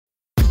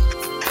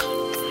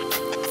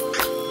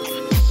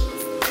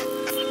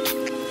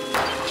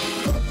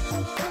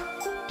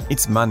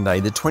It's Monday,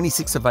 the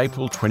 26th of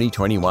April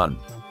 2021.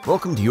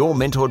 Welcome to your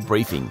Mentored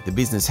Briefing, the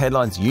business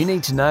headlines you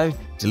need to know,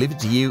 delivered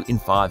to you in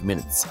 5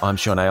 minutes. I'm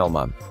Sean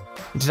Aylmer.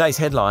 In today's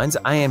headlines,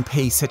 AMP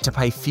set to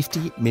pay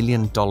 $50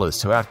 million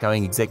to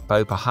outgoing exec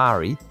Bo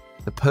Pahari,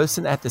 the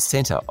person at the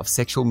centre of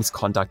sexual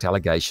misconduct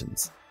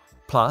allegations.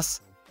 Plus,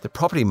 the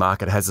property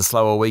market has a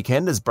slower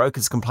weekend as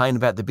brokers complain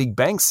about the big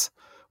banks.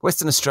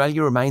 Western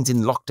Australia remains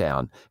in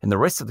lockdown and the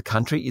rest of the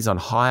country is on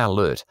high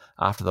alert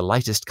after the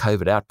latest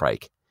COVID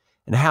outbreak.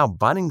 And how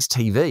Bunnings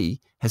TV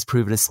has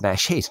proven a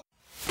smash hit.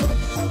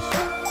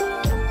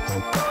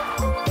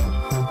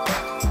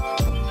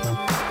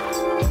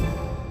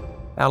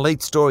 Our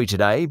lead story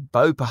today,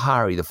 Bo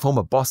Pahari, the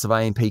former boss of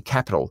AMP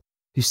Capital,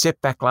 who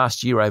stepped back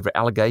last year over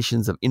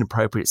allegations of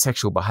inappropriate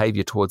sexual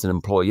behaviour towards an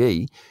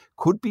employee,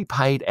 could be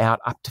paid out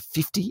up to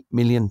 $50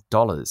 million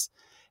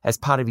as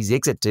part of his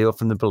exit deal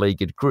from the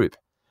beleaguered group.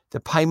 The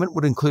payment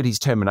would include his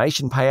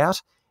termination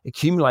payout,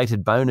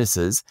 accumulated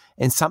bonuses,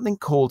 and something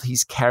called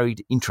his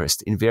carried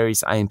interest in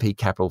various AMP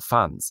Capital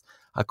funds,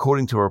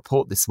 according to a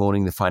report this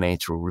morning in the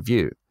Financial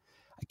Review.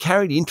 A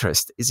carried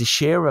interest is a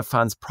share of a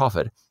fund's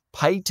profit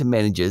paid to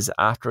managers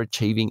after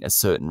achieving a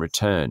certain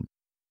return.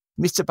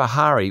 Mr.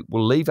 Pahari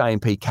will leave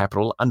AMP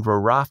Capital under a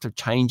raft of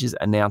changes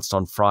announced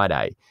on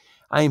Friday.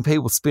 AMP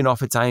will spin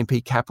off its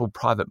AMP Capital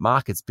Private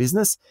Markets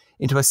business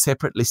into a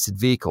separate listed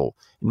vehicle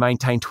and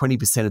maintain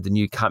 20% of the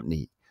new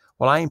company.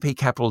 While AMP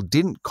Capital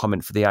didn't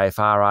comment for the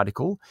AFR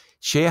article,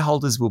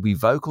 shareholders will be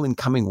vocal in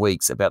coming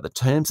weeks about the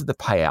terms of the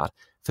payout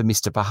for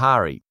Mr.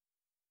 Pahari.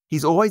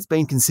 He's always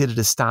been considered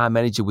a star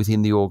manager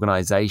within the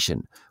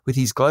organisation, with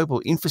his global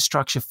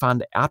infrastructure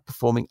fund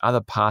outperforming other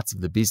parts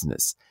of the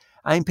business.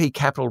 AMP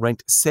Capital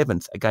ranked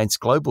 7th against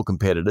global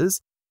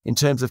competitors in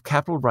terms of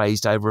capital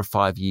raised over a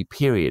 5-year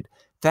period.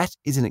 That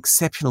is an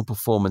exceptional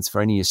performance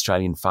for any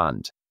Australian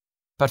fund.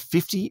 But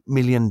 $50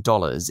 million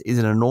is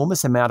an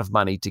enormous amount of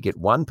money to get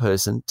one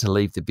person to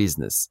leave the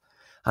business.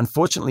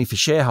 Unfortunately for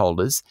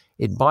shareholders,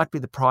 it might be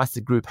the price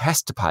the group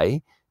has to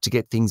pay to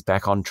get things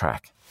back on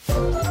track.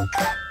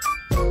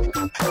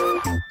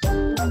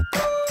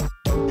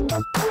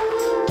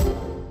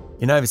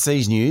 In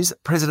overseas news,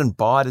 President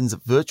Biden's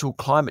virtual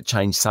climate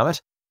change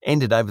summit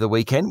ended over the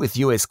weekend with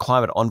US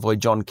climate envoy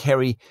John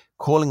Kerry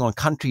calling on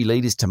country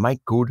leaders to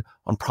make good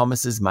on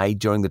promises made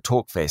during the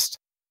talkfest.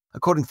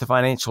 According to the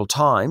Financial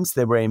Times,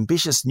 there were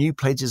ambitious new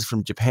pledges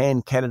from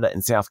Japan, Canada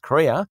and South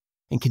Korea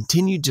and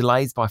continued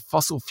delays by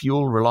fossil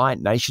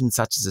fuel-reliant nations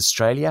such as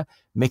Australia,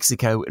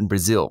 Mexico and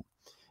Brazil.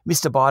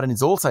 Mr. Biden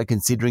is also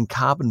considering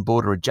carbon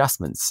border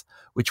adjustments,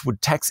 which would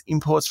tax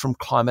imports from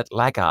climate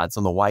laggards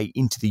on the way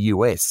into the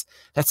US.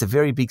 That's a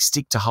very big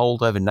stick to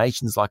hold over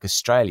nations like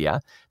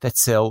Australia that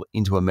sell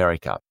into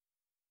America.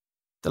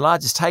 The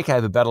largest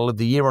takeover battle of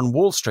the year on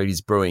Wall Street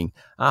is brewing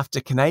after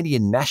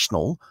Canadian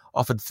National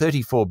offered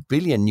 $34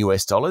 billion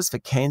for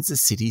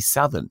Kansas City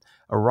Southern,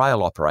 a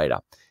rail operator.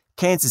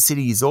 Kansas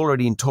City is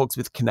already in talks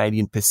with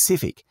Canadian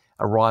Pacific,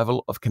 a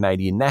rival of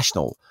Canadian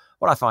National.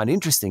 What I find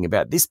interesting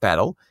about this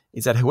battle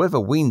is that whoever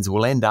wins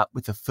will end up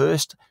with the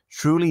first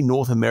truly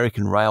North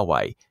American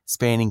railway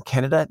spanning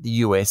Canada, the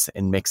US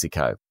and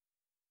Mexico.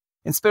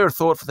 And spare a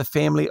thought for the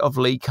family of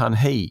Lee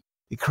Kun-hee,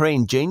 the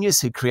Korean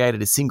genius who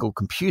created a single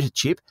computer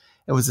chip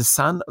and was the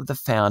son of the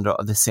founder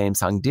of the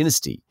Samsung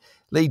dynasty.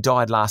 Lee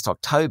died last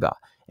October,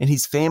 and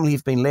his family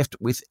have been left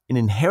with an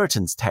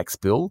inheritance tax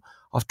bill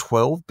of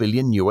 $12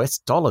 billion.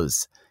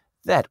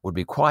 That would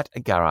be quite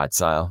a garage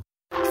sale.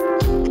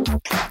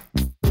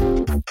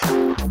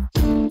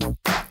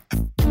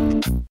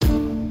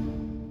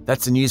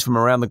 That's the news from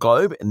around the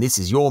globe, and this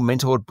is your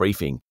Mentored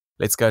Briefing.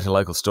 Let's go to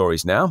local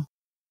stories now.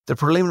 The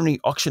preliminary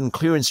auction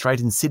clearance rate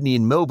in Sydney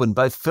and Melbourne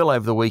both fell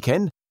over the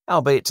weekend,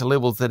 albeit to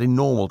levels that in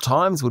normal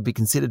times would be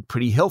considered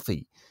pretty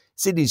healthy.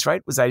 Sydney's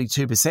rate was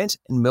 82%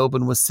 and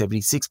Melbourne was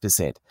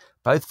 76%,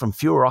 both from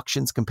fewer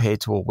auctions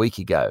compared to a week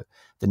ago.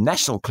 The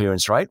national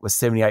clearance rate was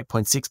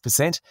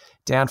 78.6%,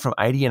 down from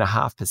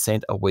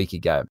 80.5% a week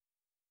ago.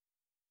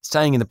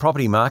 Staying in the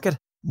property market,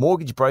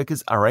 mortgage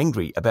brokers are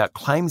angry about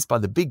claims by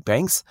the big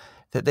banks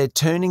that they're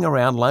turning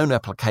around loan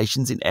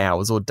applications in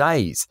hours or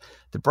days.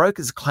 The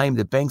brokers claim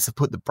the banks have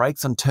put the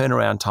brakes on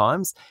turnaround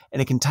times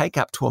and it can take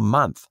up to a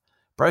month.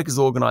 Brokers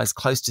organise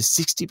close to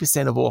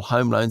 60% of all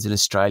home loans in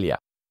Australia.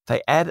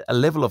 They add a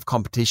level of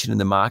competition in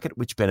the market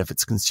which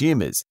benefits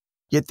consumers.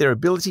 Yet their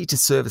ability to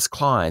service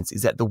clients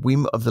is at the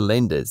whim of the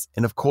lenders,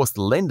 and of course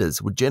the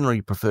lenders would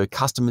generally prefer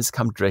customers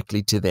come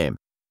directly to them.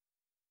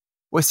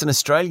 Western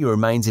Australia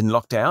remains in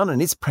lockdown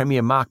and its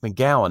Premier Mark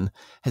McGowan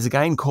has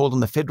again called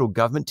on the federal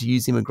government to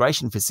use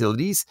immigration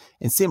facilities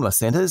and similar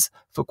centres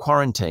for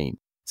quarantine,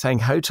 saying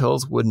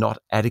hotels were not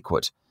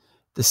adequate.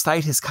 The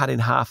state has cut in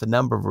half the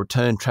number of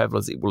return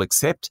travellers it will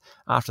accept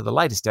after the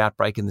latest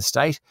outbreak in the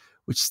state,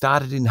 which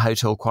started in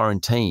hotel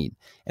quarantine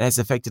and has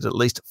affected at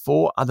least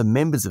 4 other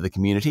members of the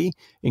community,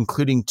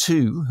 including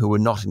 2 who were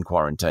not in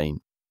quarantine.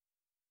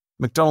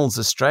 McDonald's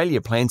Australia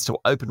plans to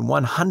open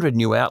 100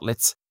 new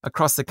outlets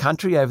across the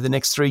country over the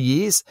next 3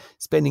 years,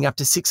 spending up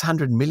to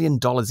 $600 million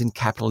in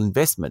capital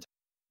investment.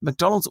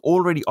 McDonald's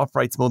already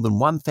operates more than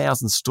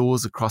 1,000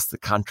 stores across the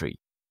country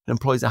and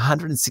employs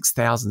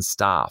 106,000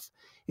 staff.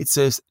 It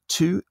serves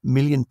 2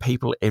 million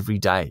people every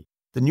day.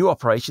 The new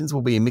operations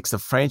will be a mix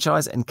of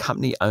franchise and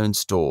company-owned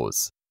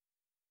stores.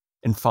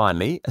 And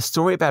finally, a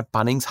story about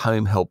Bunnings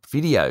home help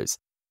videos.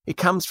 It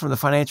comes from the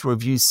Financial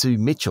Review's Sue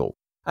Mitchell.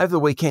 Over the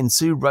weekend,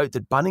 Sue wrote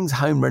that Bunnings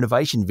home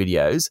renovation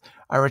videos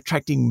are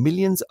attracting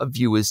millions of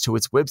viewers to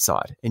its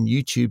website and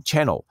YouTube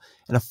channel,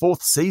 and a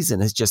 4th season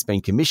has just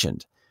been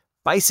commissioned.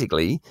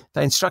 Basically,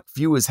 they instruct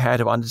viewers how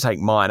to undertake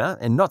minor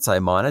and not so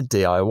minor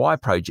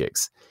DIY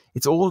projects.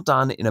 It's all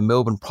done in a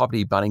Melbourne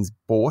property Bunnings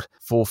bought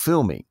for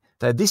filming,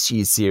 though this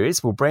year's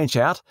series will branch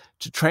out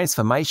to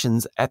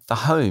transformations at the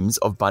homes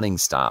of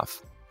Bunnings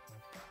staff.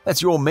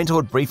 That's your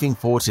Mentored briefing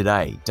for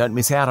today. Don't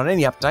miss out on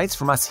any updates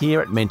from us here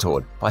at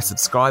Mentored by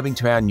subscribing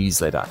to our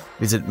newsletter.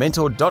 Visit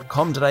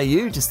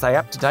mentored.com.au to stay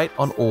up to date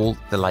on all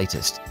the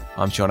latest.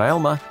 I'm Sean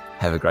Aylmer.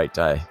 Have a great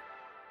day.